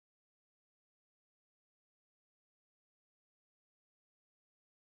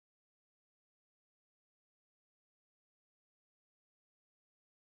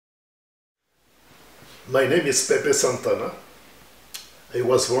My name is Pepe Santana. I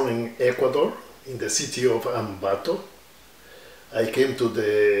was born in Ecuador, in the city of Ambato. I came to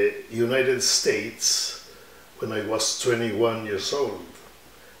the United States when I was 21 years old.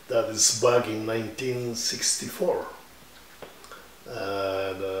 That is back in 1964.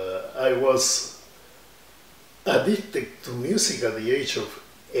 And I was addicted to music at the age of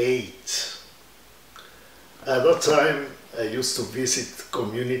 8. At that time, I used to visit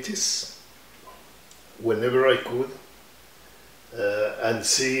communities whenever I could and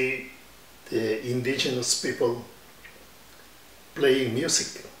see the indigenous people playing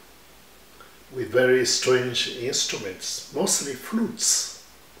music with very strange instruments, mostly flutes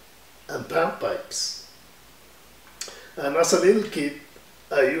and bagpipes. And as a little kid,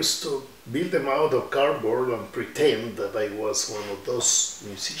 I used to build them out of cardboard and pretend that I was one of those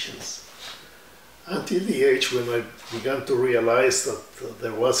musicians. Until the age when I began to realize that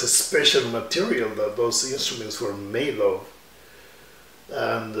there was a special material that those instruments were made of,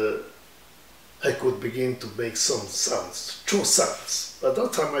 and I could begin to make some sounds, true sounds. At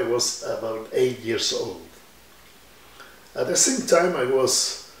that time I was about 8 years old. At the same time I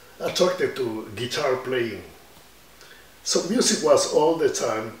was attracted to guitar playing. So music was all the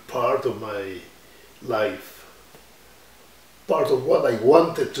time part of my life, part of what I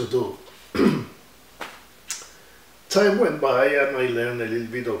wanted to do. Time went by and I learned a little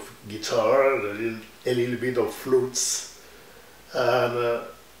bit of guitar, a little bit of flutes, and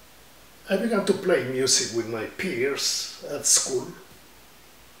I began to play music with my peers at school.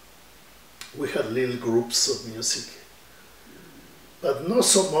 We had little groups of music, but not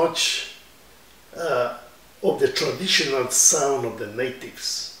so much of the traditional sound of the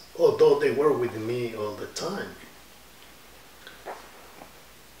natives, although they were with me all the time.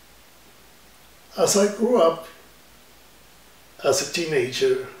 As I grew up, as a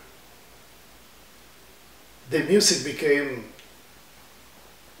teenager, the music became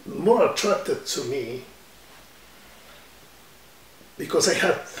more attracted to me because I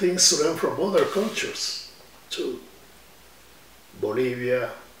had things to learn from other cultures too.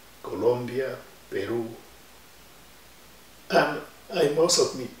 Bolivia, Colombia, Peru, and I must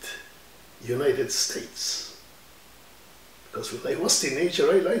admit, United States. Because when I was a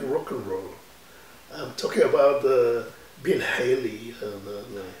teenager, I liked rock and roll. I'm talking about Bill Haley and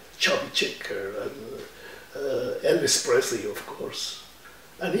Chubby Checker and Elvis Presley, of course.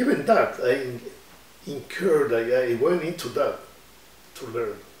 And even that, I went into that to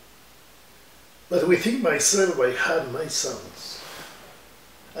learn. But within myself, I had my sounds.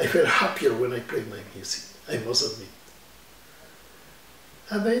 I felt happier when I played my music, I must admit.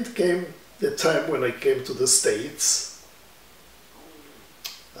 And then came the time when I came to the States.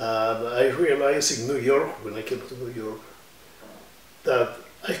 And I realized in New York, when I came to New York, that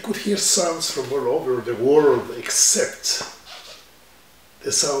I could hear sounds from all over the world except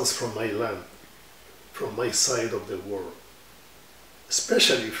the sounds from my land, from my side of the world,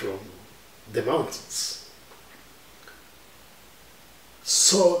 especially from the mountains.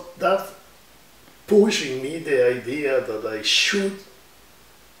 So that pushed in me the idea that I should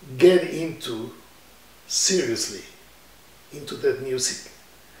get seriously, into that music,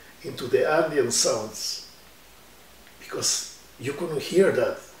 into the Andean sounds, because you couldn't hear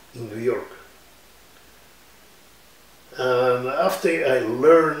that in New York. And after I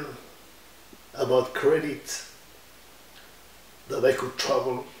learned about credit, that I could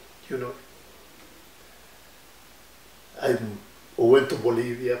travel, I went to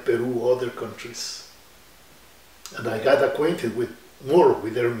Bolivia, Peru, other countries, and I got acquainted more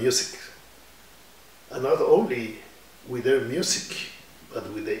with their music. And not only with their music, but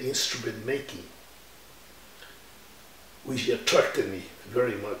with the instrument making, which attracted me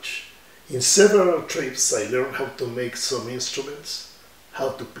very much. In several trips, I learned how to make some instruments, how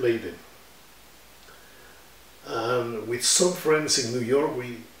to play them. And with some friends in New York,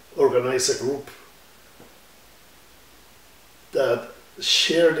 we organized a group that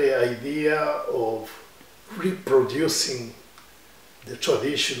shared the idea of reproducing the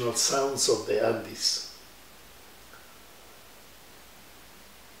traditional sounds of the Andes.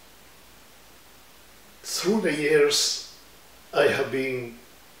 Through the years, I have been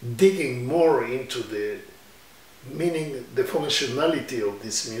digging more into the meaning, the functionality of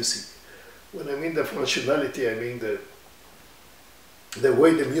this music. When I mean the functionality, I mean the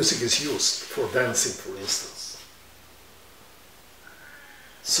way the music is used for dancing, for instance.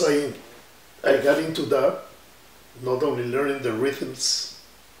 So I got into that, not only learning the rhythms,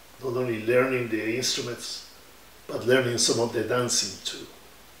 not only learning the instruments, but learning some of the dancing too.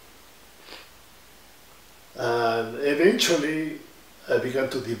 And eventually I began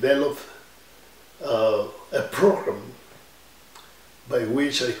to develop a program by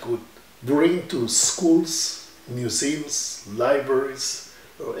which I could bring to schools, museums, libraries,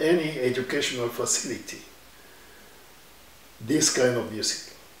 or any educational facility this kind of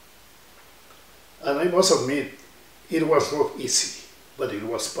music. And I must admit, it was not easy, but it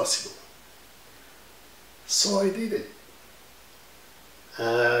was possible. So I did it.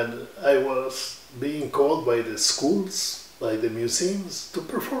 And I was being called by the schools, by the museums, to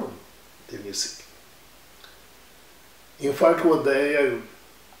perform the music. In fact, one day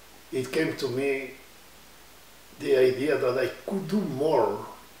it came to me the idea that I could do more,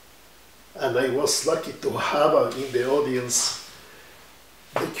 and I was lucky to have in the audience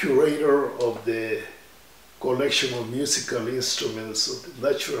the curator of the collection of musical instruments of the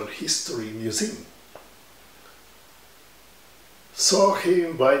Natural History Museum. So he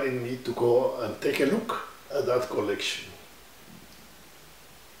invited me to go and take a look at that collection.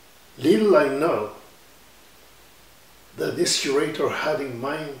 Little I know that this curator had in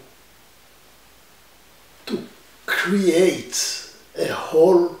mind to create a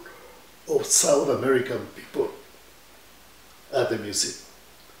whole of South American people at the museum.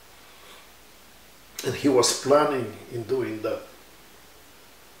 And he was planning in doing that.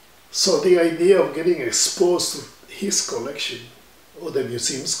 So the idea of getting exposed to his collection, or the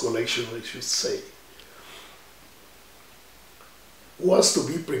museum's collection, I should say, was to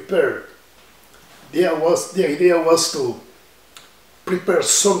be prepared. The idea was to prepare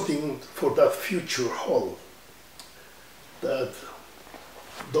something for that future hall that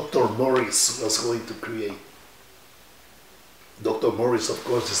Dr. Morris was going to create. Dr. Morris, of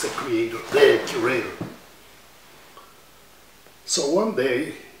course, is the curator. So one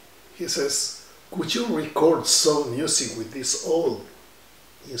day he says, could you record some music with these old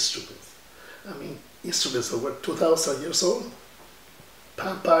instruments? I mean, instruments that were 2,000 years old,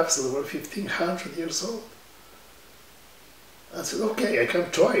 panpipes that were 1,500 years old. I said, okay, I can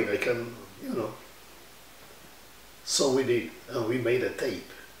try it, I can, you know. So we did, and we made a tape.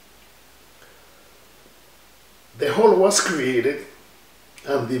 The whole was created,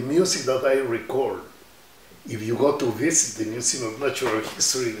 and the music that I record, if you go to visit the Museum of Natural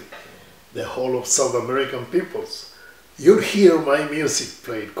History, the whole of South American peoples, you'll hear my music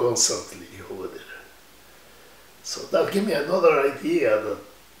played constantly over there. So that gave me another idea that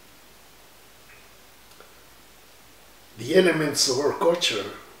the elements of our culture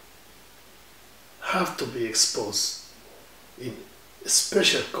have to be exposed in a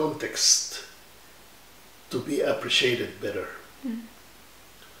special context to be appreciated better. Mm.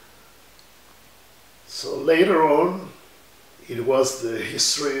 So later on, it was the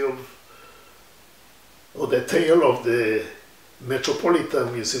history or the tale of the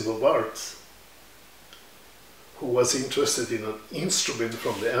Metropolitan Museum of Art, who was interested in an instrument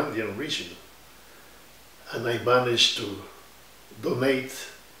from the Andean region. And I managed to donate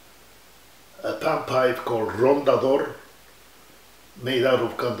a panpipe called rondador, made out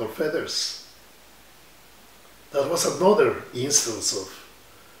of condor feathers. That was another instance of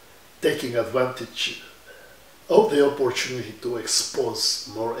taking advantage of the opportunity to expose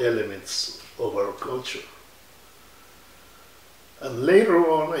more elements of our culture. And later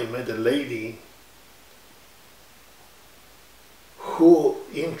on, I met a lady who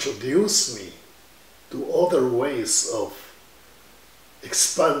introduced me to other ways of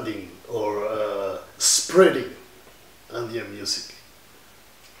expanding or spreading Andean music.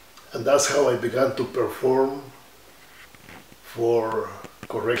 And that's how I began to perform for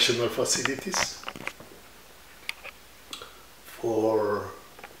correctional facilities, for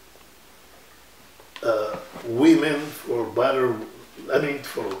women, for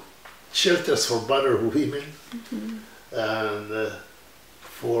shelters for battered women, mm-hmm. and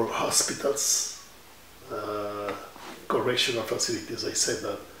for hospitals, correctional facilities, I said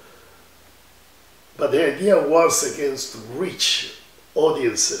that. But the idea was, again, to reach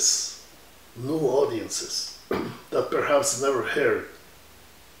audiences, new audiences, that perhaps never heard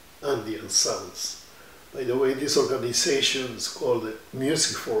Andean sounds. By the way, this organization is called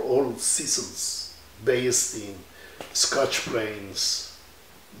Music for All Seasons, based in Scotch Plains,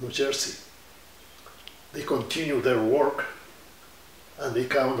 New Jersey. They continue their work, and they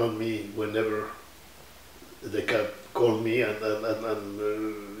count on me whenever they can call me and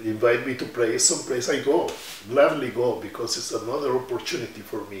invite me to play someplace. I go, gladly go, because it's another opportunity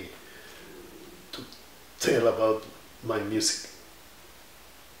for me to tell about my music.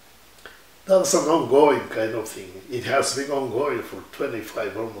 That's an ongoing kind of thing. It has been ongoing for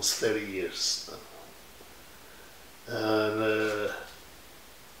 25, almost 30 years now. And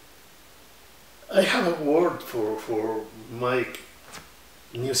I have a word for my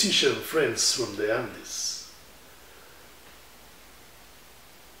musician friends from the Andes,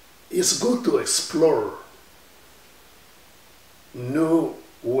 it's good to explore new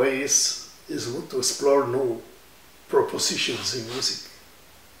ways, it's good to explore new propositions in music,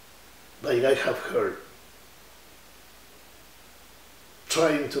 like I have heard.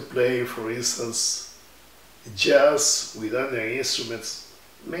 Trying to play, for instance, jazz with Andean instruments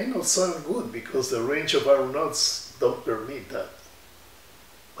may not sound good because the range of our notes don't permit that.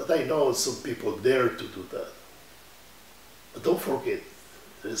 But I know some people dare to do that. But don't forget,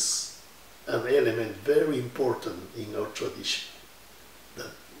 there's an element very important in our tradition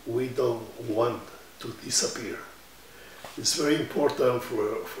that we don't want to disappear. It's very important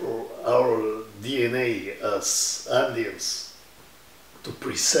for our DNA as Andeans to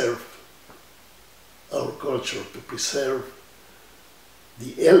preserve our culture, to preserve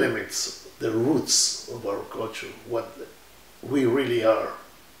the elements, the roots of our culture, what we really are.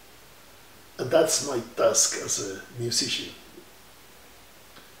 And that's my task as a musician.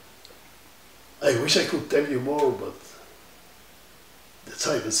 I wish I could tell you more, but the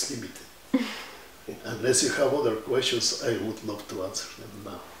time is limited. Unless you have other questions, I would love to answer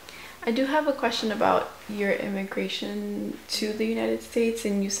them now. I do have a question about your immigration to the United States,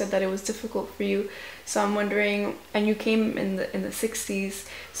 and you said that it was difficult for you. So I'm wondering, and you came in the 60s,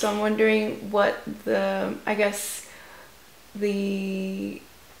 so I'm wondering what the, I guess, the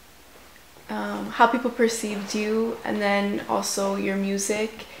how people perceived you, and then also your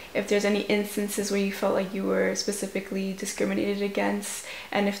music, if there's any instances where you felt like you were specifically discriminated against,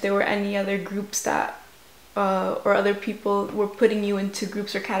 and if there were any other groups that or other people were putting you into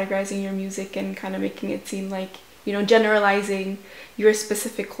groups or categorizing your music and kind of making it seem like, you know, generalizing your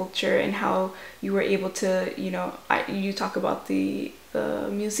specific culture and how you were able to, you know, you talk about the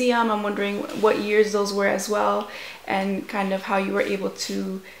museum. I'm wondering what years those were as well, and kind of how you were able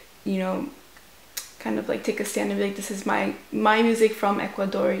to, you know, kind of like take a stand and be like, this is my music from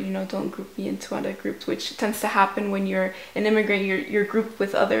Ecuador, you know, don't group me into other groups, which tends to happen when you're an immigrant, you're grouped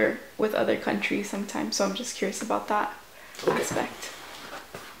with other countries sometimes. So I'm just curious about that aspect.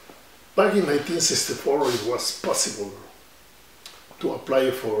 Back in 1964, it was possible to apply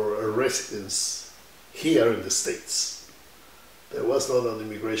for a residence here in the States. There was not an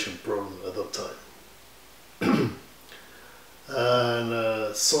immigration problem at that time.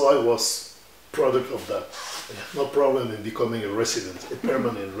 And so I was product of that. I have no problem in becoming a resident, a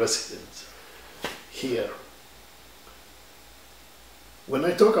permanent resident here. When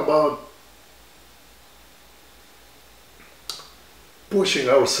I talk about pushing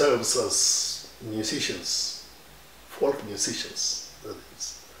ourselves as musicians, folk musicians, that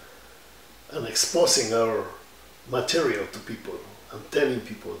is, and exposing our material to people and telling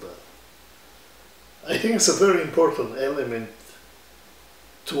people that, I think it's a very important element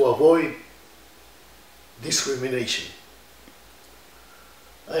to avoid discrimination.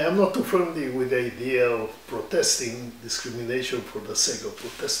 I am not too friendly with the idea of protesting discrimination for the sake of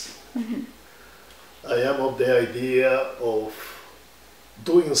protesting. Mm-hmm. I am of the idea of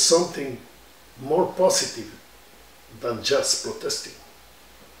doing something more positive than just protesting.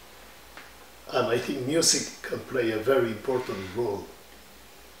 And I think music can play a very important role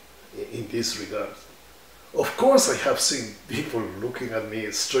in this regard. Of course, I have seen people looking at me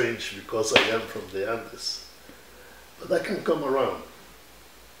strange because I am from the Andes, but I can come around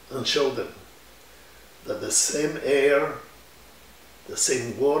and show them that the same air, the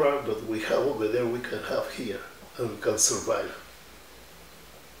same water that we have over there, we can have here, and we can survive.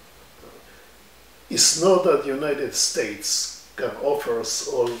 It's not that the United States can offer us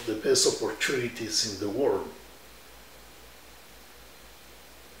all the best opportunities in the world.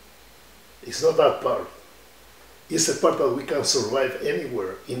 It's not that part. It's the part that we can survive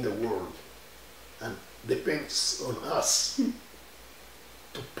anywhere in the world, and depends on us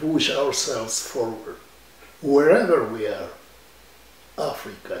to push ourselves forward, wherever we are,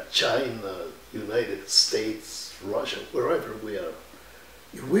 Africa, China, United States, Russia, wherever we are.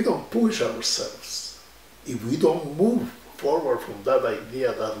 If we don't push ourselves, if we don't move forward from that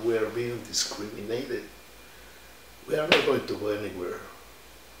idea that we are being discriminated, we are not going to go anywhere,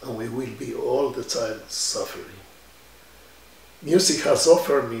 and we will be all the time suffering. Music has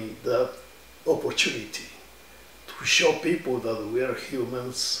offered me that opportunity to show people that we are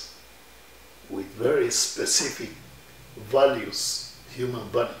humans with very specific values, human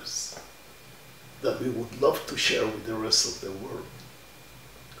values, that we would love to share with the rest of the world.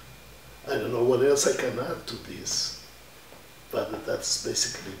 I don't know what else I can add to this, but that's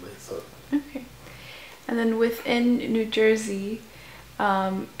basically my thought. Okay. And then within New Jersey,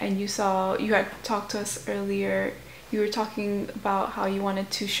 and you had talked to us earlier, you were talking about how you wanted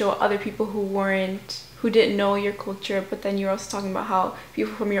to show other people who didn't know your culture, but then you're also talking about how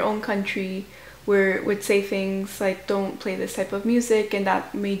people from your own country would say things like, don't play this type of music, and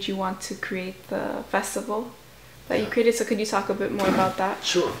that made you want to create the festival that you created. So could you talk a bit more about that?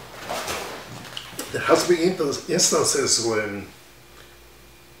 Sure. There has been instances when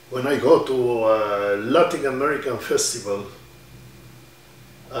I go to a Latin American festival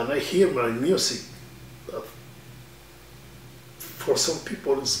and I hear my music, for some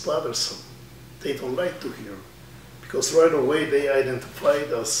people it's bothersome. They don't like to hear, because right away they identified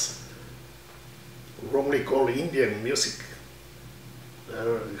as wrongly called Indian music.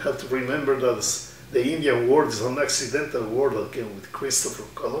 You have to remember that the Indian word is an accidental word that came with Christopher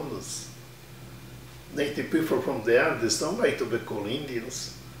Columbus. Native people from the Andes don't like to be called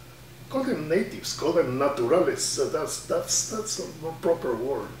Indians. Call them natives, call them naturales. So that's a more proper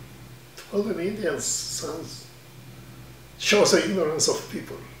word. To call them Indians shows the ignorance of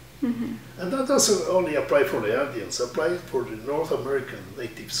people. Mm-hmm. And that doesn't only apply for the Andeans, it applies for the North American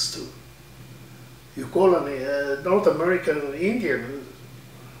natives too. You call a North American Indian,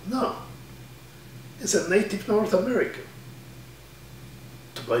 no, it's a native North American.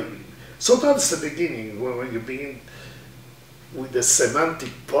 So that's the beginning, when you begin with the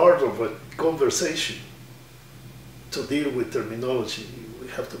semantic part of a conversation to deal with terminology. We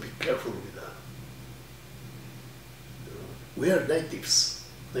have to be careful with that. We are natives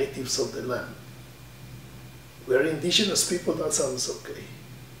of the land. We are indigenous people, that sounds okay.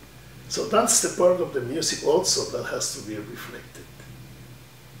 So that's the part of the music also that has to be reflected.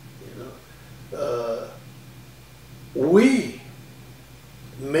 We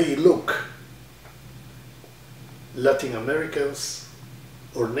may look Latin Americans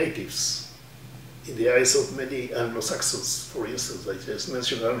or natives in the eyes of many Anglo-Saxons, for instance. I just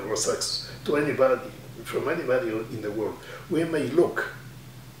mentioned Anglo-Saxons. To anybody, from anybody in the world, we may look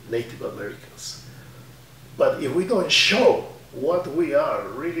Native Americans. But if we don't show what we are,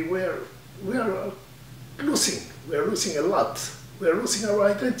 really we are losing. We are losing a lot. We are losing our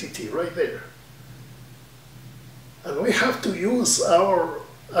identity right there. And we have to use our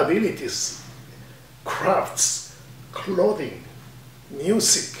abilities, crafts, clothing,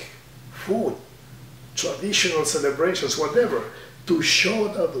 music, food, traditional celebrations, whatever, to show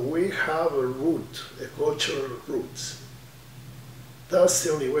that we have a root, a cultural root. That's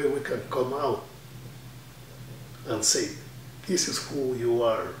the only way we can come out and say, this is who you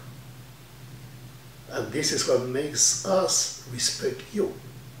are. And this is what makes us respect you.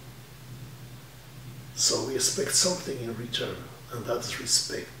 So we expect something in return, and that's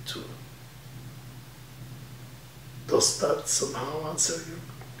respect too. Does that somehow answer your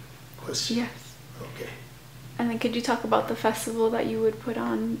question? Yes. Okay. And then could you talk about the festival that you would put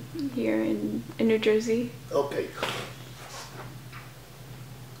on here in New Jersey? Okay.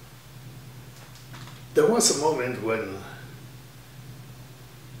 There was a moment when,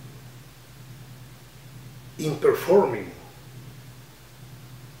 in performing,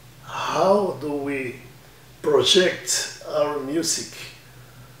 how do we project our music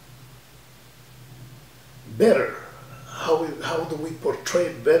better? How do we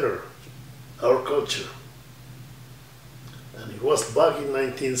portray better our culture? And it was back in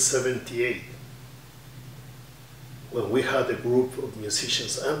 1978 when we had a group of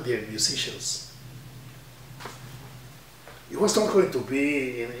musicians, Andean musicians. It was not going to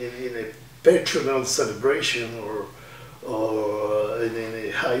be in a patronal celebration or in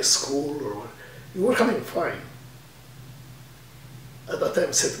a high school, or we were coming fine. At that time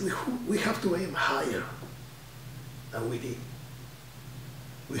I said, we have to aim higher, and we did.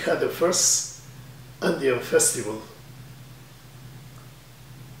 We had the first Andean festival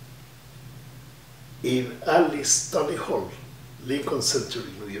in Alice Study Hall, Lincoln Center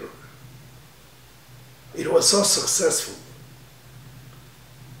in New York. It was so successful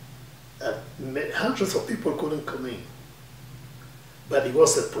that hundreds of people couldn't come in. But it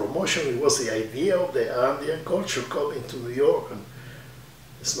was the promotion, it was the idea of the Andean culture coming to New York, and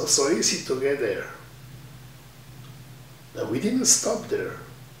it's not so easy to get there. But we didn't stop there.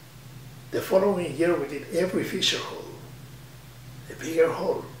 The following year we did every Fisher Hall, a bigger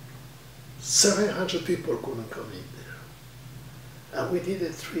hall. 700 people couldn't come in there. And we did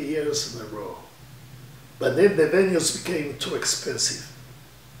it 3 years in a row. But then the venues became too expensive,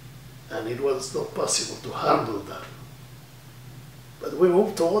 and it was not possible to handle that. But we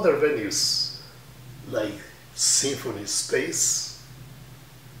moved to other venues, like Symphony Space.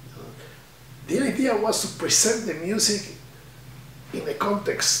 The idea was to present the music in a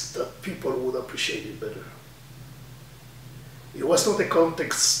context that people would appreciate it better. It was not a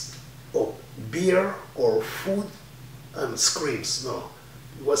context of beer or food and screams. No,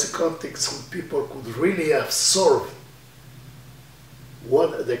 it was a context where people could really absorb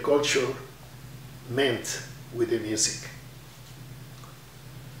what the culture meant with the music.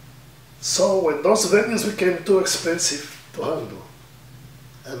 So when those venues became too expensive to handle,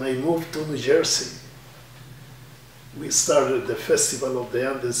 and I moved to New Jersey, we started the Festival of the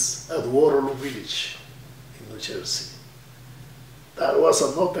Andes at Waterloo Village in New Jersey. That was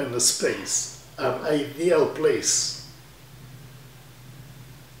an open space, an ideal place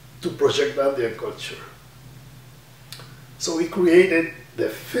to project Andean culture. So we created the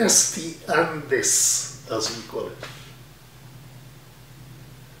Festi Andes, as we call it,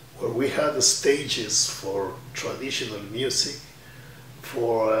 where we had the stages for traditional music,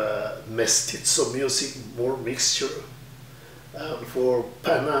 for mestizo music, more mixture, and for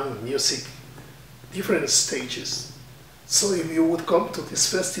Panam music, different stages. So if you would come to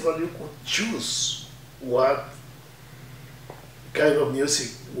this festival, you could choose what kind of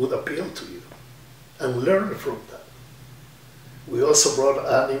music would appeal to you and learn from that. We also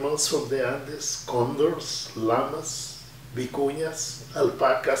brought animals from the Andes, condors, llamas, vicuñas,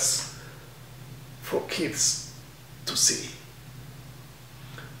 alpacas, for kids to see.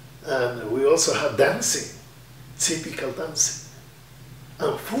 And we also had dancing, typical dancing,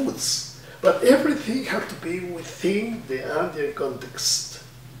 and foods. But everything had to be within the Andean context.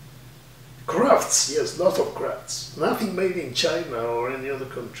 Crafts, yes, lots of crafts. Nothing made in China or any other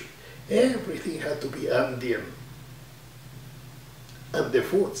country. Everything had to be Andean. And the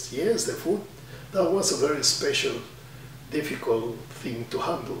foods, yes, the food, that was a very special, difficult thing to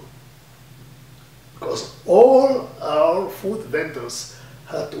handle. Because all our food vendors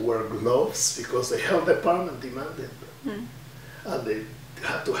had to wear gloves because the health department demanded them. And they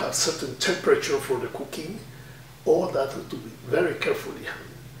had to have certain temperature for the cooking. All that had to be very carefully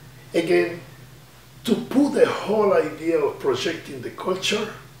handled. Again, to put the whole idea of projecting the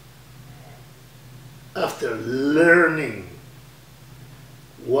culture after learning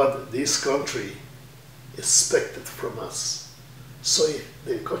what this country expected from us, so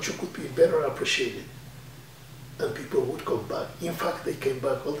the culture could be better appreciated and people would come back. In fact, they came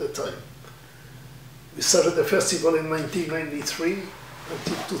back all the time. We started the festival in 1993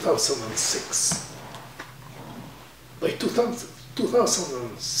 until 2006. By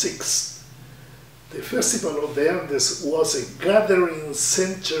 2006, the Festival of the Andes was a gathering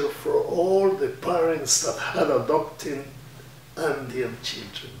center for all the parents that had adopted Andean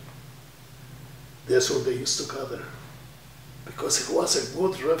children. That's where they used to gather, because it was a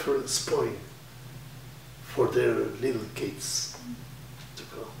good reference point for their little kids to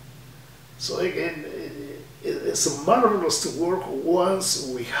go. So again, it's marvelous to work once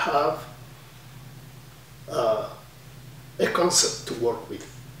we have a concept to work with,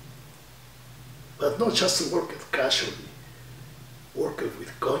 but not just to work it casually, work it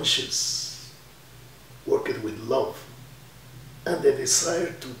with conscience, work it with love, and the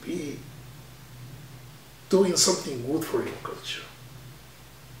desire to be doing something good for your culture.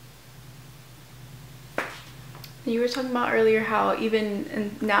 You were talking about earlier how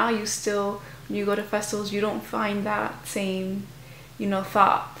even now you still, when you go to festivals, you don't find that same,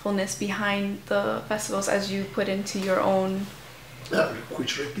 thoughtfulness behind the festivals as you put into your own.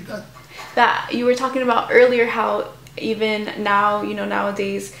 Which repeat that? That you were talking about earlier how even now,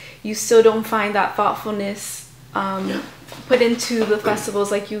 nowadays, you still don't find that thoughtfulness put into the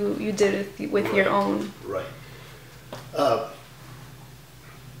festivals like you did with Right. your own. Right.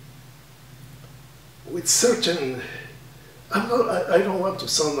 With certain, I don't want to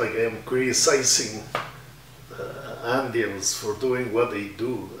sound like I'm criticizing Andeans for doing what they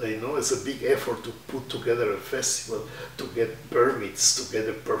do. I know it's a big effort to put together a festival, to get permits, to get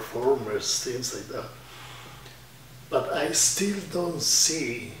the performers, things like that. But I still don't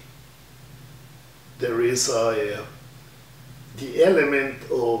see there is the element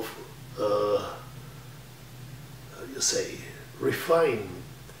of, how you say, refine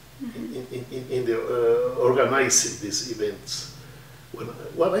in the organizing these events.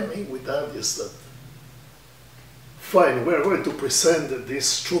 What I mean with that is that, fine, we're going to present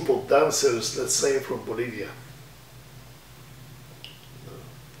this troupe of dancers, let's say from Bolivia.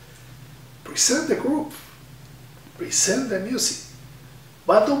 Present the group, present the music,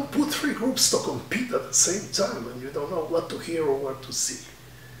 but don't put three groups to compete at the same time and you don't know what to hear or what to see.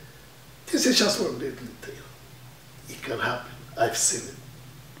 This is just one little detail. It can happen. I've seen it.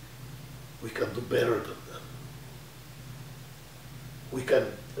 We can do better than that. We can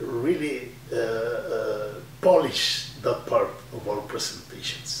really polish that part of our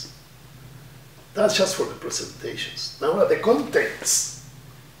presentations. That's just for the presentations. Now the contents,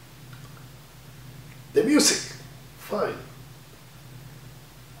 the music, fine.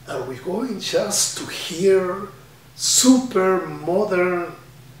 Are we going just to hear super modern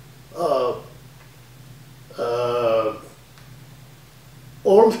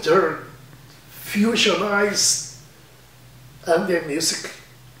altered, fusionized Andean music?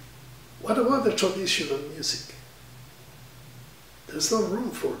 What about the traditional music? There's no room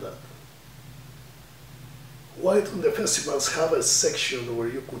for that. Why don't the festivals have a section where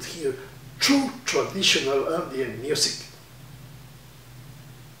you could hear true traditional Andean music?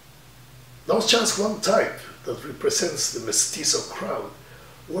 Not just one type that represents the mestizo crowd.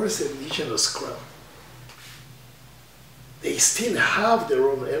 Where is the indigenous crowd? They still have their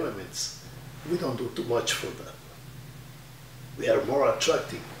own elements. We don't do too much for that. We are more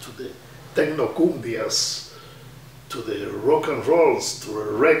attractive to the techno-cumbias, to the rock and rolls, to the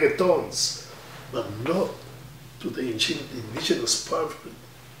reggaetons, but not to the indigenous part.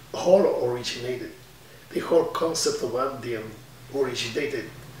 The whole originated. The whole concept of Andean originated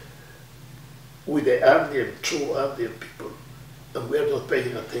with the Andean, true Andean people, and we are not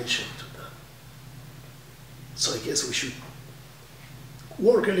paying attention to that. So I guess we should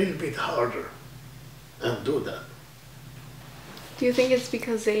work a little bit harder and do that. Do you think it's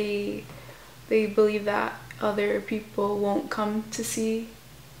because they believe that other people won't come to see,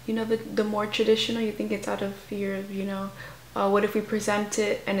 you know, the more traditional? You think it's out of fear of, you know, what if we present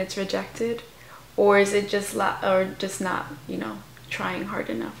it and it's rejected, or is it just not, you know, trying hard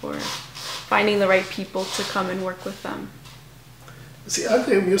enough, or finding the right people to come and work with them? See,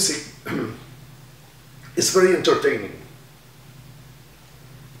 Andean music is very entertaining.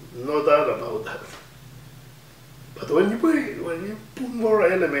 No doubt about that. But when you put more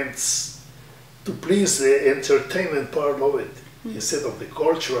elements to please the entertainment part of it, instead of the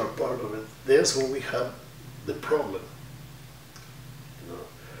cultural part of it, that's when we have the problem. You know,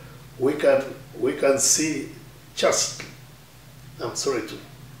 we can see just. I'm sorry to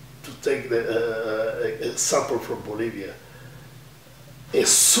take a sample from Bolivia. A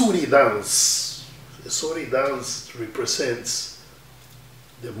suri dance. A suri dance represents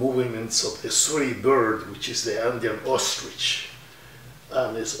the movements of the suri bird, which is the Andean ostrich,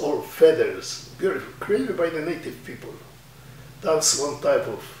 and it's all feathers, beautiful, created by the native people. That's one type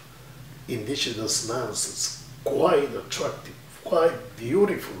of indigenous dance that's quite attractive, quite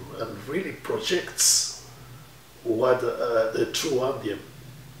beautiful, and really projects what the true Andean,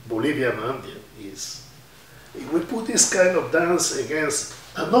 Bolivian Andean is. If we put this kind of dance against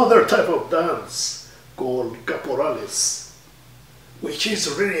another type of dance called caporales, which is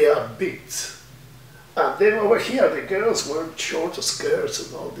really upbeat, and then over here the girls wear short skirts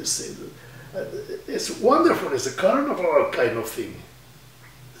and all these things. It's wonderful. It's a carnival kind of thing.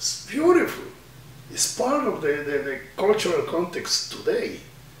 It's beautiful. It's part of the cultural context today.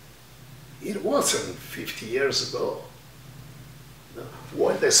 It wasn't 50 years ago. No.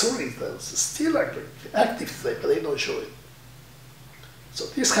 While the suri dance is still active today, but they don't show it. So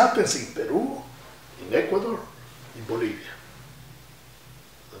this happens in Peru, in Ecuador, in Bolivia.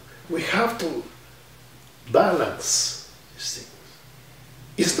 We have to balance these things.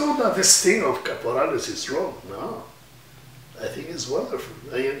 It's not that this thing of caporales is wrong, no. I think it's wonderful.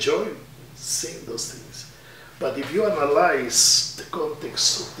 I enjoy seeing those things. But if you analyze the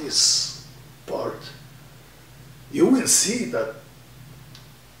context of this part, you will see that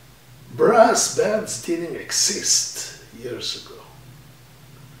brass bands didn't exist years ago.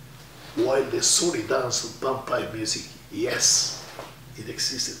 While the suri dance of bagpipe music, yes, it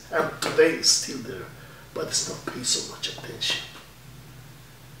existed, and today it's still there, but it's not paid so much attention.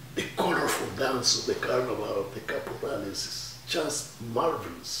 The colorful dance of the carnival of the caporales is just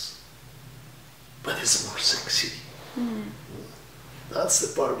marvelous, but it's more sexy. That's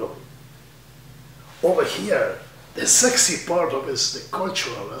the part of it. Over here, the sexy part of it is the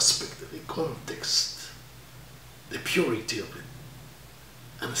cultural aspect, the context, the purity of it,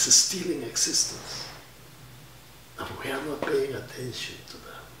 and it's still in existence. And we are not paying attention to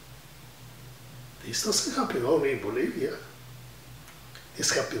that. This doesn't happen only in Bolivia.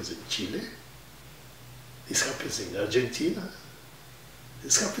 This happens in Chile. This happens in Argentina.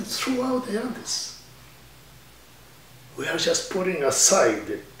 This happens throughout the Andes. We are just putting aside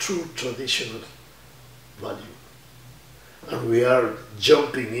the true traditional value. And we are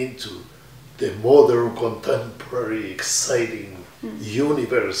jumping into the modern, contemporary, exciting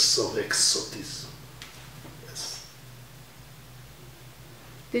universe of exotism.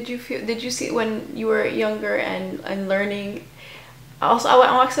 Did you see when you were younger and learning? Also,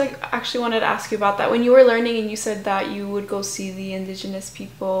 I actually wanted to ask you about that. When you were learning and you said that you would go see the indigenous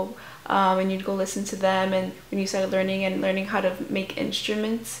people and you'd go listen to them, and when you started learning how to make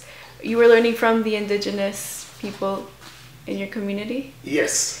instruments, you were learning from the indigenous people in your community?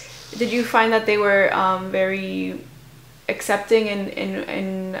 Yes. Did you find that they were very accepting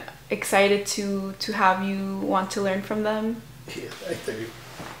and excited to have you want to learn from them? Yeah, I tell you.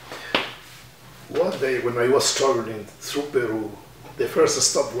 One day when I was traveling through Peru, the first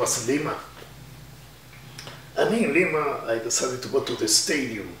stop was Lima. And in Lima, I decided to go to the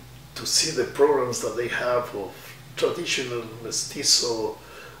stadium to see the programs that they have of traditional mestizo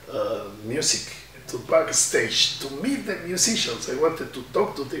music, to backstage, to meet the musicians. I wanted to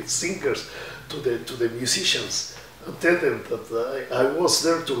talk to the singers, to the musicians, and tell them that I was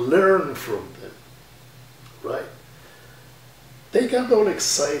there to learn from them, right? They got all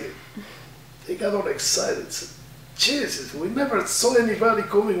excited. They got all excited. Said, Jesus, we never saw anybody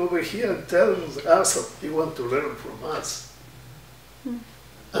coming over here and telling us that they want to learn from us.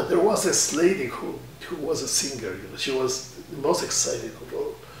 And there was this lady who was a singer. You know, she was the most excited of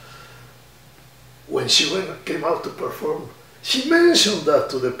all. When she came out to perform, she mentioned that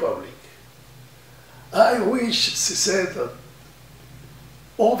to the public. I wish, she said, that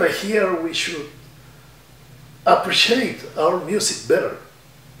over here we should appreciate our music better.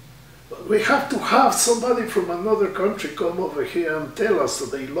 But we have to have somebody from another country come over here and tell us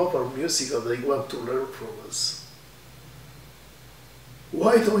that they love our music and they want to learn from us.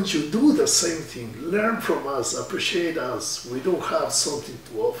 Why don't you do the same thing? Learn from us, appreciate us. We don't have something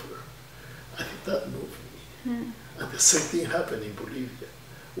to offer. I think that moved me. And the same thing happened in Bolivia.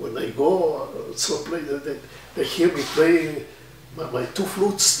 When I go someplace, they hear me playing my two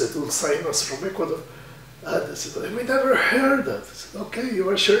flutes, the dulzainas from Ecuador. And they said, we never heard that. I said, okay, you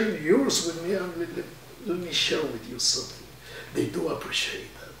are sharing yours with me, and let me share with you something. They do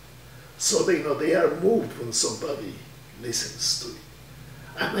appreciate that. So they know they are moved when somebody listens to it.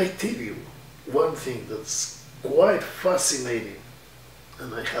 And I tell you one thing that's quite fascinating,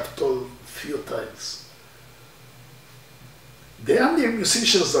 and I have told a few times. The Andean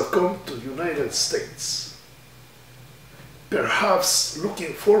musicians that come to the United States, perhaps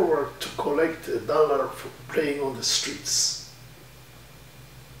looking forward to collect $1 for playing on the streets,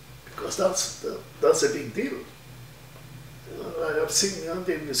 because that's a big deal. You know, I have seen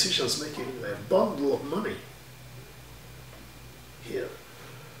Andean musicians making a bundle of money here.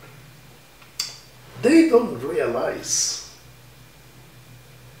 They don't realize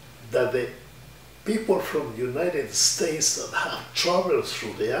that the people from the United States that have traveled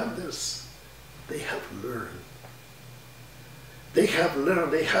through the Andes, they have learned. They have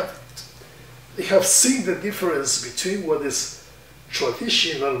learned, they have seen the difference between what is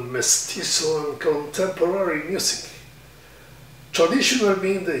traditional mestizo and contemporary music. Traditional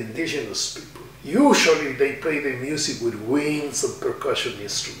means the indigenous people. Usually they play the music with winds and percussion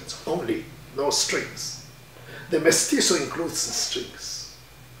instruments only, no strings. The mestizo includes the strings.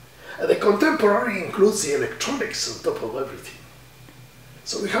 And the contemporary includes the electronics on top of everything.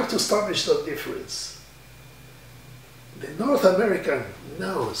 So we have to establish that difference. The North American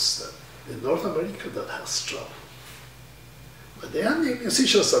knows that, the North American that has traveled. But the Andean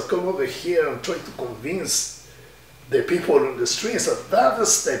musicians that come over here and try to convince the people on the streets that that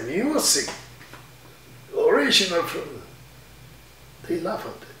is the music original from, they laugh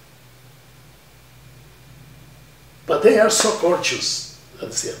at it. But they are so gorgeous,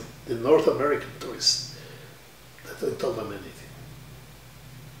 that's the North American tourists, that don't tell them anything.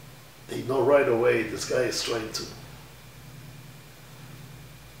 They know right away this guy is trying to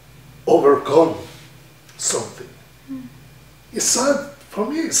overcome something. It's sad, for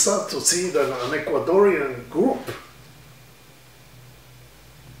me it's sad to see that an Ecuadorian group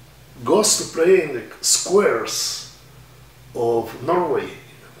goes to play in the squares of Norway,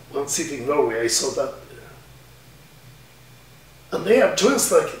 one city in Norway, I saw that. And they are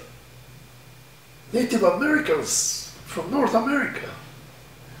dressed like Native Americans from North America,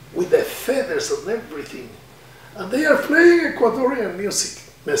 with the feathers and everything. And they are playing Ecuadorian music,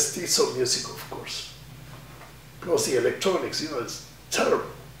 mestizo music, of course. Plus the electronics, you know, it's terrible.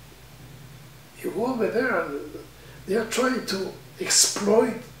 You go over there and they are trying to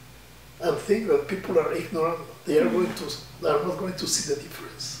exploit and think that people are ignorant. They are not going to see the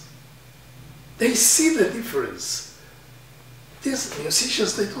difference. They see the difference. These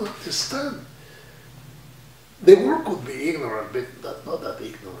musicians, they don't understand. The world could be ignorant, but not that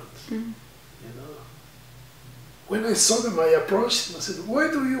ignorant. You know. When I saw them, I approached them. I said, "Why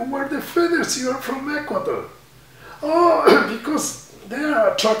do you wear the feathers? You are from Ecuador." Oh, because they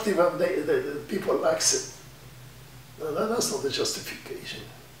are attractive and the people like it. No, that's not the justification.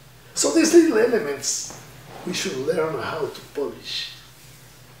 So these little elements, we should learn how to polish.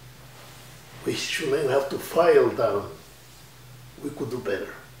 We should learn how to file down. We could do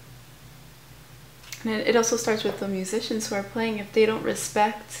better. And it also starts with the musicians who are playing. If they don't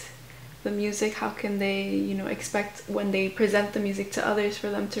respect the music, how can they, you know, expect when they present the music to others for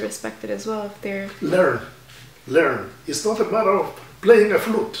them to respect it as well? If they're learn. It's not a matter of playing a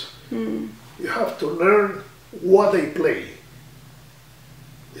flute. You have to learn what they play.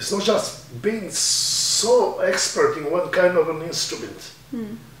 It's not just being so expert in one kind of an instrument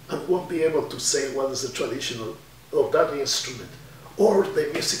and won't be able to say what is the tradition of that instrument or the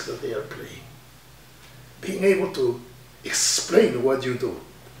music that they are playing. Being able to explain what you do,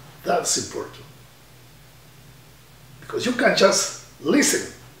 that's important. Because you can't just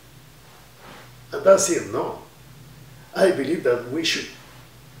listen and that's it, no. I believe that we should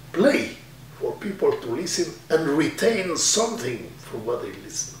play for people to listen and retain something from what they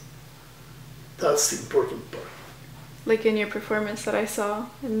listen. That's the important part. Like in your performance that I saw,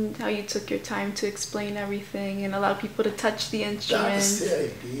 and how you took your time to explain everything and allow people to touch the instrument. That's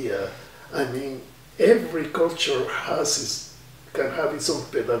the idea. I mean, every culture can have its own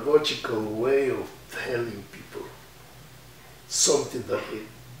pedagogical way of telling people something that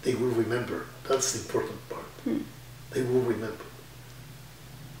they will remember. That's the important part. They will remember.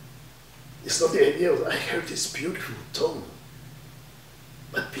 It's not the idea of, I heard this beautiful tone,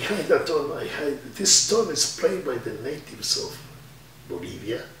 but behind that tone, this tone is played by the natives of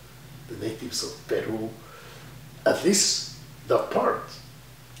Bolivia, the natives of Peru, at least that part,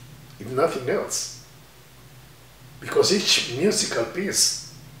 if nothing else. Because each musical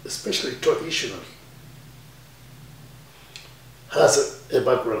piece, especially traditional, has a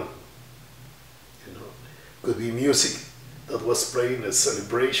background. You know, could be music that was playing a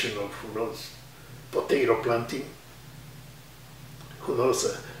celebration of, who knows, potato planting, who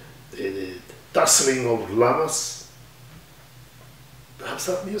knows, the tussling of llamas. Perhaps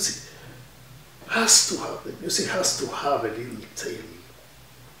that music has to have, the music has to have a little tale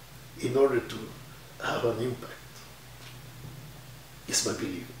in order to have an impact. It's my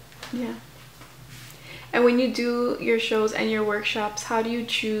belief. Yeah. And when you do your shows and your workshops, how do you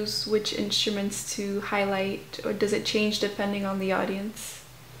choose which instruments to highlight, or does it change depending on the audience?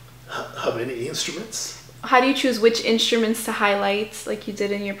 How many instruments? How do you choose which instruments to highlight, like you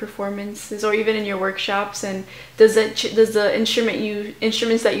did in your performances or even in your workshops? And does the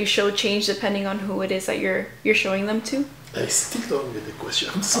instruments that you show change depending on who it is that you're showing them to? I still don't get the question.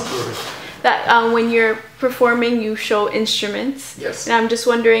 I'm sorry. That when you're performing, you show instruments. Yes. And I'm just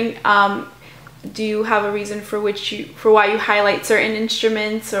wondering, do you have a reason for why you highlight certain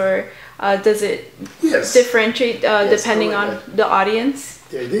instruments, or does it differentiate depending on the audience?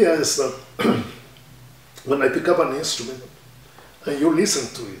 The idea is that when I pick up an instrument and you listen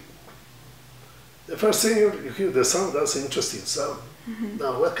to it, the first thing you hear the sound, that's an interesting sound.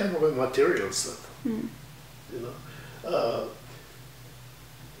 Now, what kind of a material is that? You know,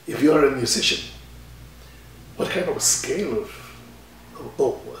 if you are a musician, what kind of scale of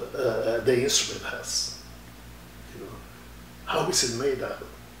the instrument has? You know, how is it made out of?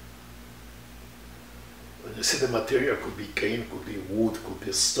 When you say the material, could be cane, could be wood, could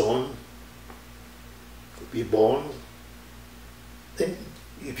be stone, could be bone. Then,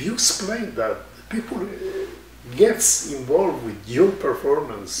 if you explain that, people gets involved with your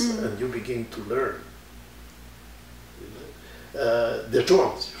performance, and you begin to learn. You know? The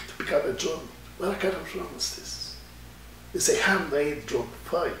drums, you have to pick up a drum. What kind of drum is this? It's a handmade drum.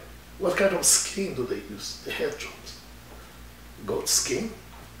 Fine. What kind of skin do they use? The head drums. Goat skin,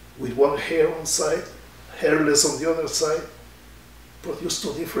 with one hair on side, hairless on the other side, produce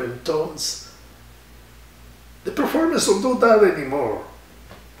two different tones. The performers don't do that anymore.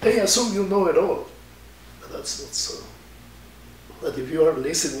 They assume you know it all, but that's not so. But if you are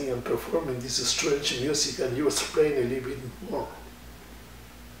listening and performing this strange music and you explain a little bit more,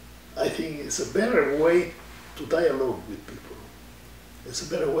 I think it's a better way to dialogue with people. It's a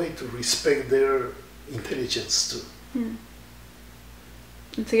better way to respect their intelligence too.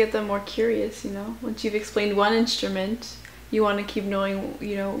 And to get them more curious, you know. Once you've explained one instrument, you want to keep knowing,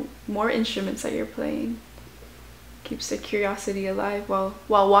 you know, more instruments that you're playing. Keeps their curiosity alive while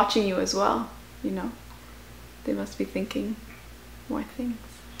watching you as well, you know. They must be thinking more things.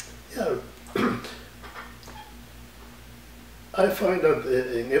 Yeah. I find that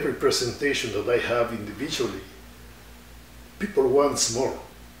in every presentation that I have individually, people want more.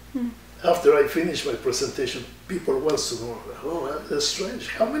 After I finish my presentation, people want to know, oh, that's strange.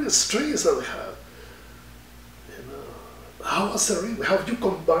 How many strings do they have? You know, how was the ring? How do you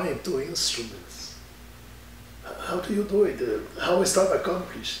combine two instruments? How do you do it? How is that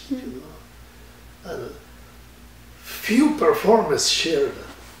accomplished? You know, and few performers share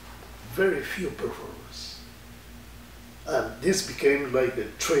that. Very few performers. And this became like a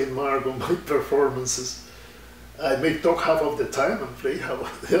trademark of my performances. I may talk half of the time and play half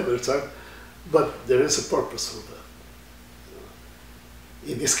of the other time, but there is a purpose for that.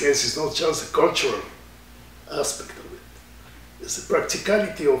 In this case, it's not just a cultural aspect of it. It's the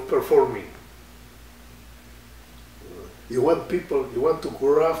practicality of performing. You want people, you want to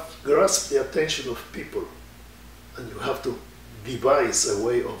grasp the attention of people, and you have to devise a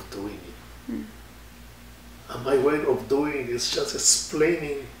way of doing it. Mm. And my way of doing it is just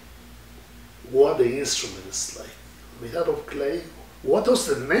explaining what the instrument is like. Made out of clay, what does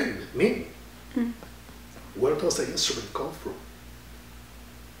the name mean? Mm. Where does the instrument come from?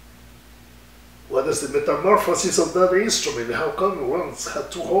 What is the metamorphosis of that instrument? How come one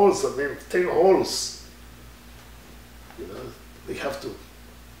had 2 holes and then 10 holes? You know, we have to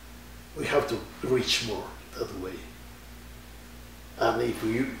reach more that way. And if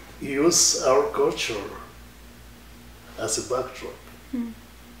we use our culture as a backdrop,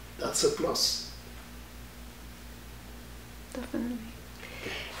 that's a plus. Definitely.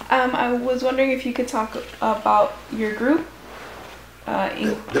 I was wondering if you could talk about your group.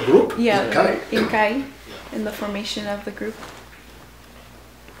 The group? Yeah, Inkai, yeah. And the formation of the group.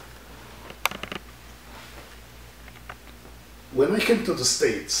 When I came to the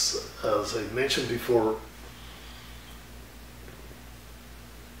States, as I mentioned before,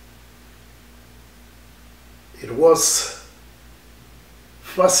 it was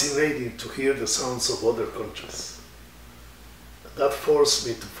fascinating to hear the sounds of other countries. That forced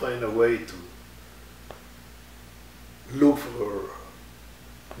me to find a way to look for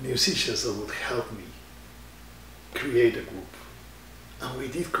musicians that would help me create a group. And we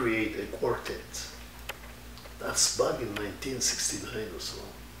did create a quartet. That's back in 1969 or so.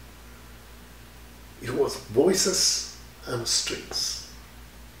 It was voices and strings,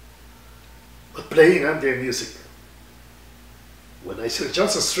 but playing Andean music. When I say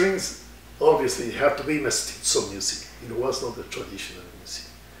just the strings, obviously it had to be mestizo music. It was not the traditional music,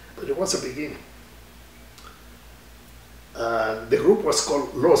 but it was a beginning. The group was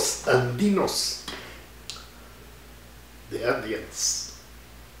called Los Andinos, the Andeans.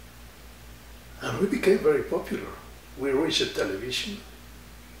 And we became very popular. We reached television.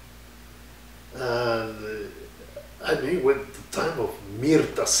 And I mean, when the time of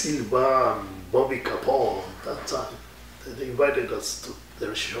Mirta Silva and Bobby Capone, that time, they invited us to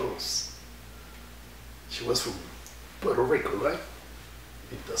their shows. She was from Puerto Rico, right?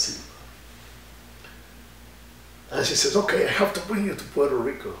 Mirta Silva. And she said, okay, I have to bring you to Puerto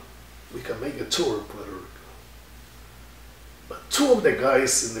Rico. We can make a tour of Puerto Rico. But 2 of the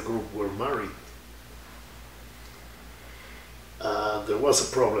guys in the group were married. There was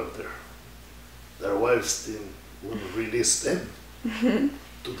a problem there. Their wives wouldn't release them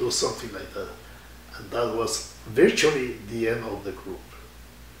to do something like that. And that was virtually the end of the group.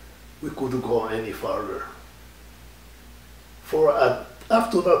 We couldn't go any farther.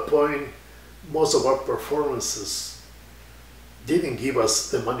 Up to that point, most of our performances didn't give us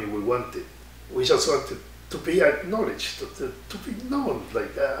the money we wanted. We just wanted to be acknowledged, to be known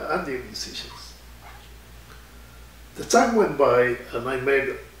like Andean musicians. The time went by and I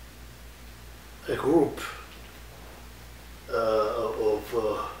made a group of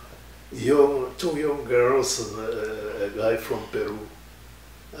 2 young girls and a guy from Peru,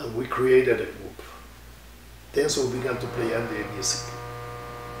 and we created a group. Then we began to play Andean music.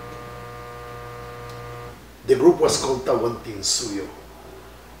 The group was called Tawantinsuyo.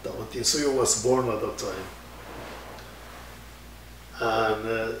 Tawantinsuyo was born at that time. And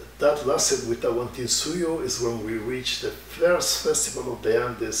that lasted with Tawantinsuyo is when we reached the first festival of the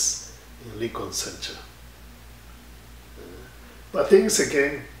Andes in Lincoln Center. But things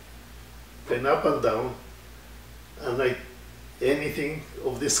again went up and down, and like anything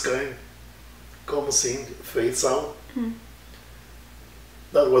of this kind comes in, fades out. Mm.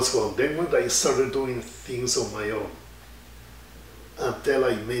 That was gone. Then when I started doing things on my own, until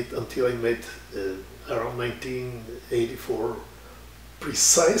I met around 1984,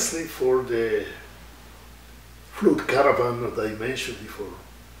 precisely for the flute caravan that I mentioned before,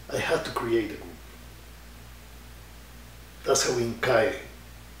 I had to create a group. That's how Inkai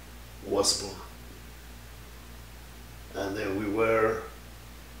was born. And then we were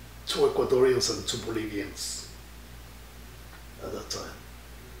 2 Ecuadorians and 2 Bolivians at that time.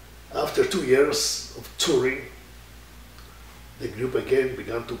 After 2 years of touring, the group again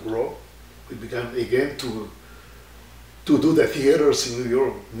began to grow. We began again to do the theaters in New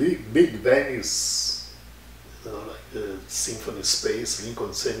York, big venues, you know, like the Symphony Space,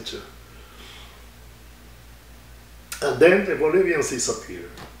 Lincoln Center. And then the Bolivians disappeared.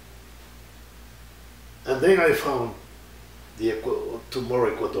 And then I found to more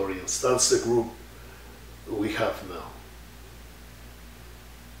Ecuadorians. That's the group we have now.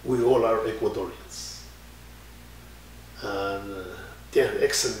 We all are Ecuadorians. And they're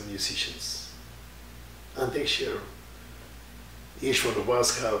excellent musicians. And they share. Each one of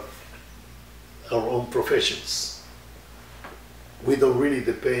us have our own professions. We don't really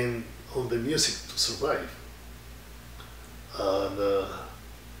depend on the music to survive. And,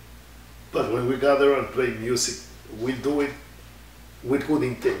 but when we gather and play music, we do it with good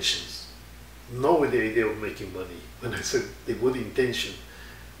intentions, not with the idea of making money. When I said the good intention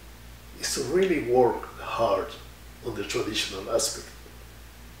is to really work hard on the traditional aspect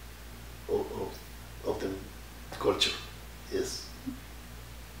of the culture. Yes.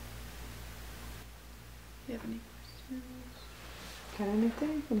 Do you have any questions? Got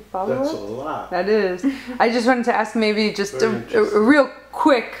anything? Any follow-up? That's a lot. That is. I just wanted to ask maybe just a real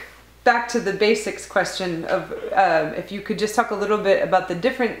quick back to the basics question of if you could just talk a little bit about the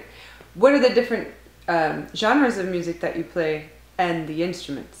different, what are the different genres of music that you play and the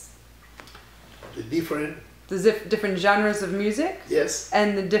instruments? The different? The different genres of music? Yes.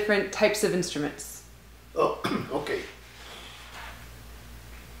 And the different types of instruments. Oh, okay.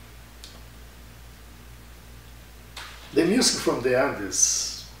 The music from the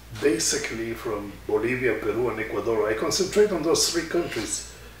Andes, basically from Bolivia, Peru, and Ecuador, I concentrate on those three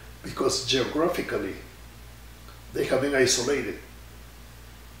countries because geographically they have been isolated.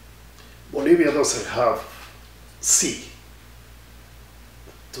 Bolivia doesn't have sea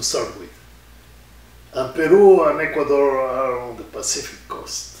to start with. And Peru and Ecuador are on the Pacific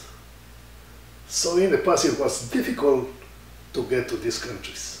coast. So in the past it was difficult to get to these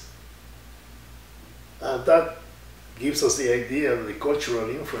countries. And that gives us the idea that the cultural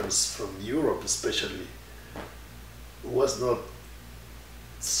influence from Europe especially was not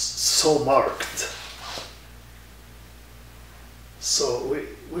so marked. So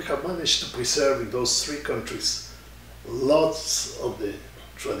we have managed to preserve in those three countries lots of the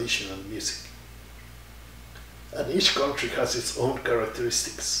traditional music. And each country has its own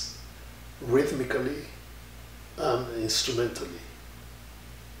characteristics, rhythmically and instrumentally.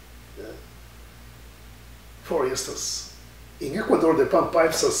 Yeah. For instance, in Ecuador the pan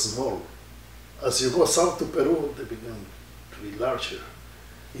pipes are small. As you go south to Peru, they begin to be larger.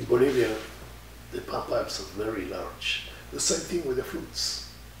 In Bolivia, the pan pipes are very large. The same thing with the flutes.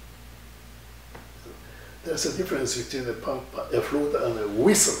 There's a difference between a flute and a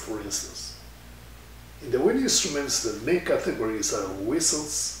whistle, for instance. In the wind instruments, the main categories are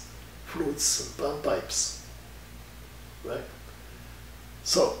whistles, flutes, and pan pipes, right?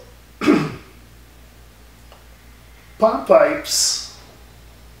 So, pan pipes,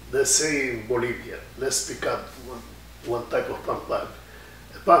 let's say in Bolivia, let's pick up one type of pan pipe.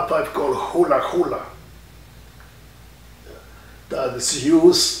 A pan pipe called hula hula, that is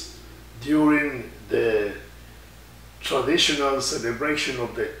used during the traditional celebration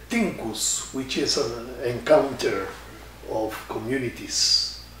of the Tincus, which is an encounter of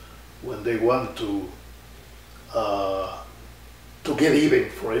communities when they want to get even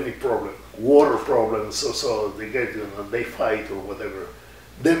for any problem, water problems, so they get, and they fight or whatever.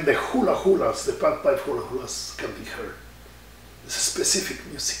 Then the hula hulas, the pan pipe hula hulas, can be heard. It's a specific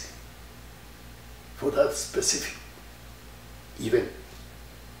music for that specific event.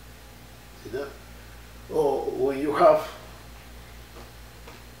 You know? Or when you have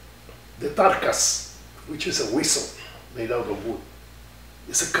the tarcas, which is a whistle made out of wood.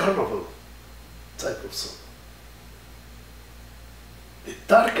 It's a carnival type of song. The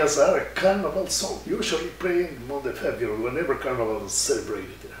tarcas are a carnival song, usually played in the month of February, whenever carnival is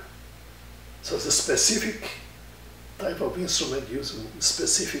celebrated there. So it's a specific type of instrument used in a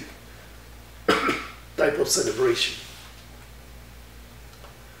specific type of celebration.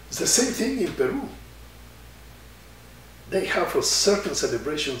 It's the same thing in Peru. They have for certain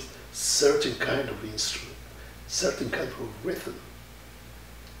celebrations, certain kind of instrument, certain kind of rhythm.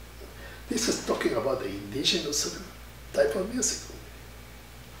 This is talking about the indigenous type of music.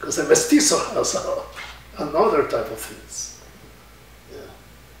 Because the mestizo has another type of things.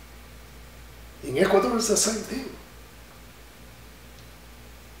 Yeah. In Ecuador, it's the same thing.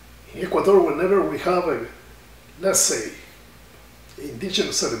 In Ecuador, whenever we have a, let's say,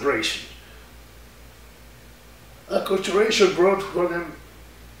 indigenous celebration, acculturation brought them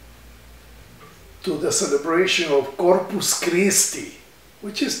to the celebration of Corpus Christi,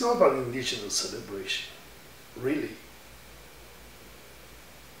 which is not an indigenous celebration, really.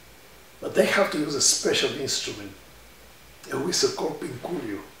 But they have to use a special instrument, a whistle called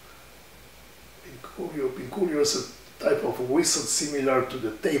pinculio. Pinculio is a type of whistle similar to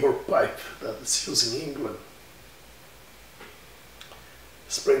the tabor pipe that is used in England.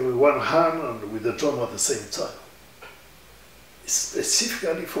 playing with one hand and with the drum at the same time.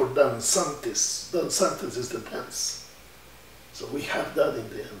 Specifically for danzantes. Danzantes is the dance. So we have that in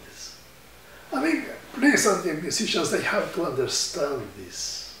the Andes. I mean, please, and the musicians, they have to understand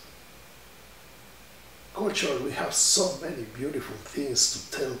this. Culturally, we have so many beautiful things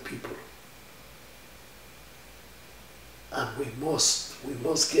to tell people. And we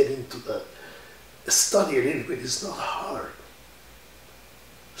must get into that. Study a little bit, it's not hard.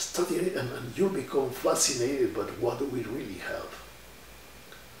 Study it and you'll become fascinated by what do we really have.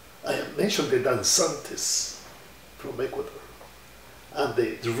 I have mentioned the danzantes from Ecuador and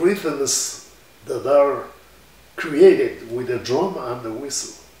the rhythms that are created with the drum and the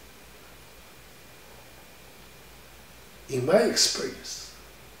whistle. In my experience,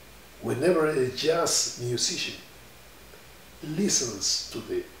 whenever a jazz musician listens to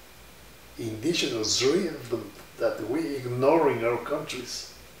the indigenous rhythm that we ignore in our countries,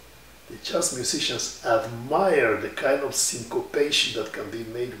 the jazz musicians admire the kind of syncopation that can be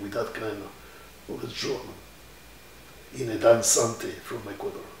made with that kind of a drum in a danzante from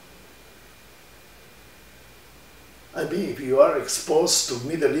Ecuador. I mean, if you are exposed to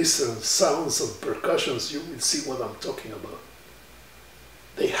Middle Eastern sounds and percussions, you will see what I'm talking about.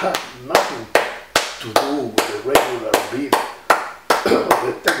 They have nothing to do with the regular beat of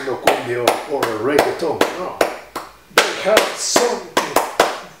a techno cumbia or a reggaeton. No, they have something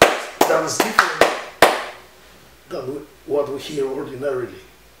that's different than what we hear ordinarily.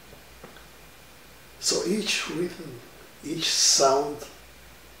 So each rhythm, each sound,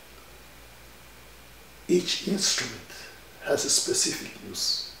 each instrument has a specific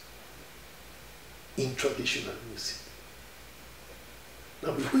use in traditional music.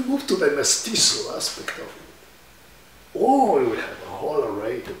 Now, if we move to the mestizo aspect of it, we have a whole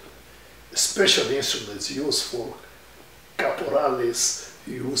array of special instruments used for caporales,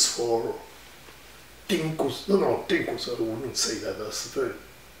 used for tincus. No, tincus, I wouldn't say that, that's very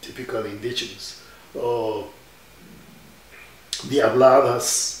typical indigenous.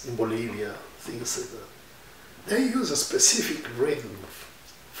 Diabladas in Bolivia, things like that. They use a specific rhythm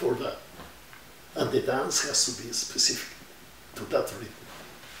for that. And the dance has to be specific to that rhythm.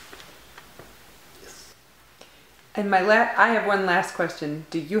 Yes. And I have one last question.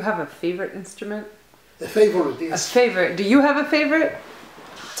 Do you have a favorite instrument? A favorite instrument? A favorite. Do you have a favorite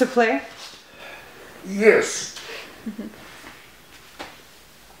to play? Yes.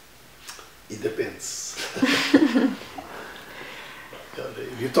 It depends.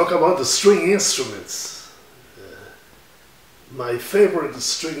 If you talk about the string instruments, my favorite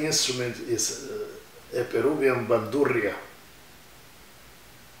string instrument is a Peruvian bandurria.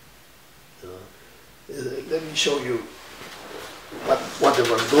 Let me show you what the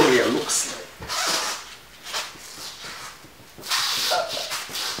bandurria looks like.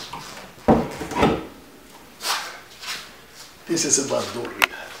 This is a bandurria.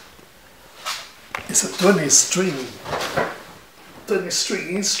 It's a 20 string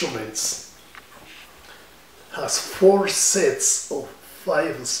instruments. Has 4 sets of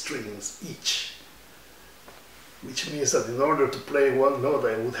 5 strings each, which means that in order to play one note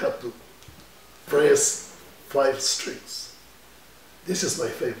I would have to press 5 strings. This is my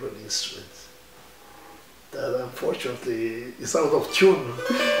favorite instrument that unfortunately is out of tune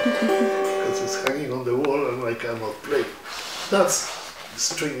because it's hanging on the wall and I cannot play. That's the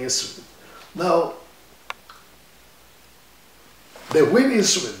string instrument. Now, the wind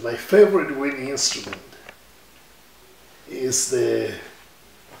instrument, my favorite wind instrument, is the,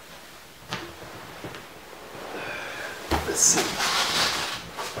 let's see,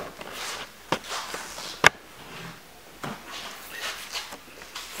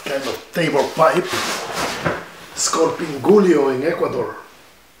 kind of table pipe. It's called pingulio in Ecuador.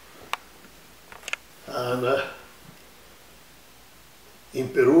 And in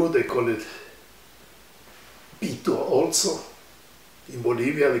Peru they call it pito also. In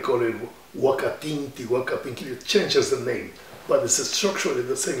Bolivia they call it huacatinti, huacapinquillo. It changes the name, but it's structurally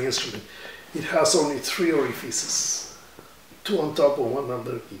the same instrument. It has only 3 orifices, 2 on top and 1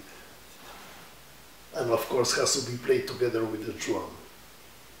 underneath. And of course has to be played together with the drum.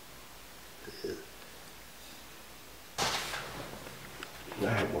 I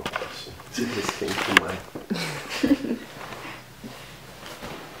have one question. It just came to mind.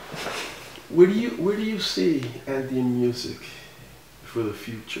 Where do you see Andean music for the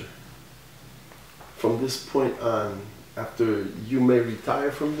future? From this point on, after you may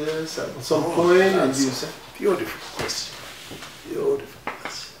retire from this at some point, and you say, beautiful question. Beautiful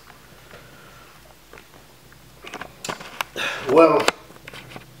question. Well,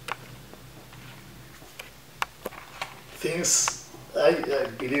 things I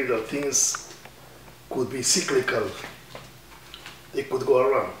believe that things could be cyclical. They could go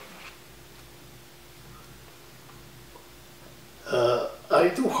around. I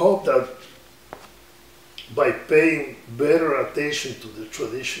do hope that by paying better attention to the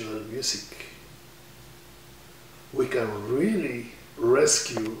traditional music, we can really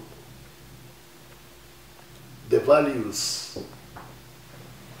rescue the values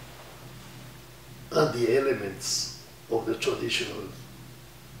and the elements of the traditional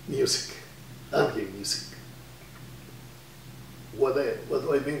music, Andean music. What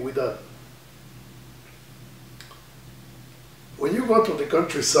do I mean with that? When you go to the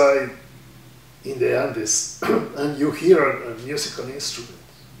countryside in the Andes and you hear a musical instrument,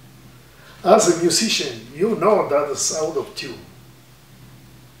 as a musician, you know that it's out of tune.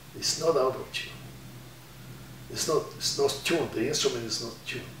 It's not out of tune. It's not tuned. The instrument is not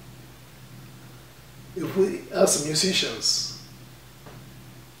tuned. If we, as musicians,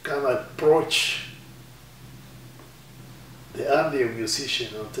 can approach the Andean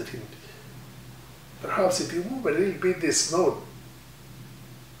musician and tell him, perhaps if you move a little bit this note,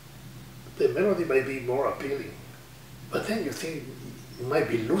 the melody might be more appealing. But then you think you might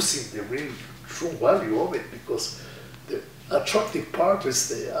be losing the real true value of it, because the attractive part is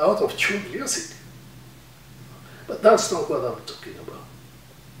the out of tune music. But that's not what I'm talking about.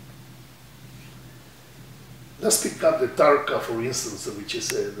 Let's pick up the tarka, for instance, which is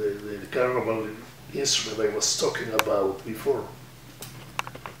the carnival instrument I was talking about before.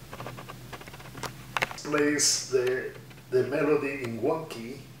 Plays the melody in one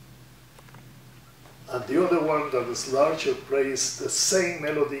key, and the other one that is larger plays the same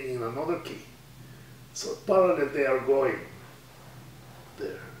melody in another key. So parallel they are going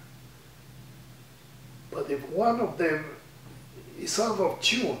there. But if one of them is out of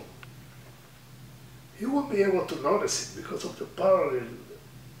tune, you won't be able to notice it because of the parallel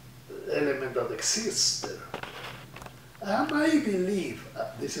element that exists there. And I believe,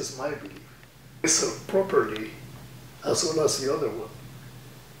 this is my belief, listen properly as well as the other one,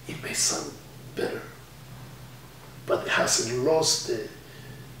 it may sound better, but it hasn't lost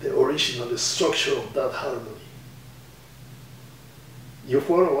the original structure of that harmony. You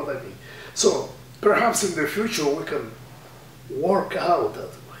follow what I mean? So perhaps in the future we can work out that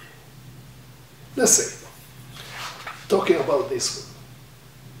way. Let's say, talking about this one,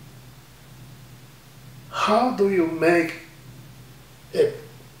 how do you make a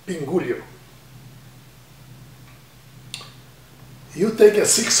pingulio? You take a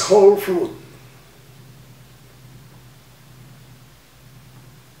 6-hole flute,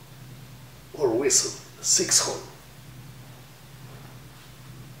 or whistle, 6-hole.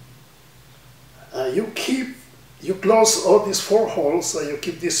 You close all these 4 holes and you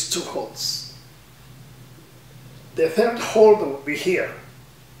keep these 2 holes. The 3rd hole will be here.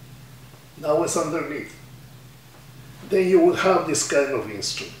 Now it's underneath. Then you would have this kind of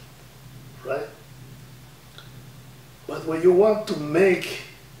instrument, right? But when you want to make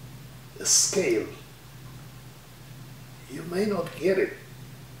a scale, you may not get it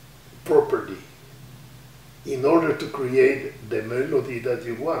properly in order to create the melody that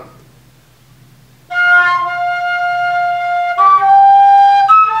you want.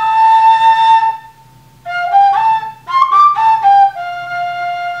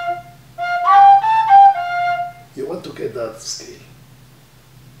 You want to get that scale.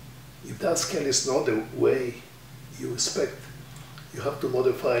 If that scale is not the way you expect, you have to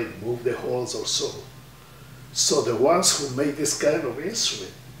modify it, move the holes or so. So the ones who make this kind of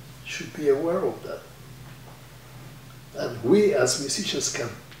instrument should be aware of that. And we as musicians can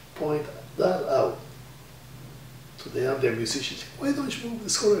point that out to the Andean musicians. Why don't you move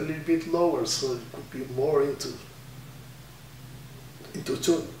this hole a little bit lower so it could be more into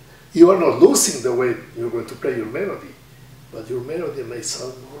tune? You are not losing the way you're going to play your melody, but your melody may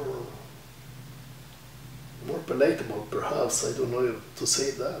sound more palatable, perhaps. I don't know to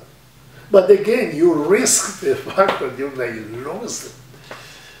say that. But again, you risk the fact that you may lose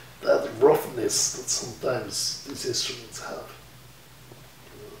that roughness that sometimes these instruments have.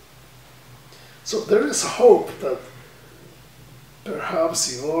 So there is hope that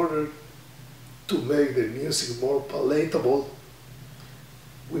perhaps in order to make the music more palatable,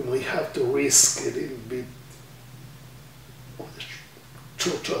 we may have to risk a little bit of the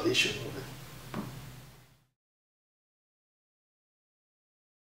true tradition of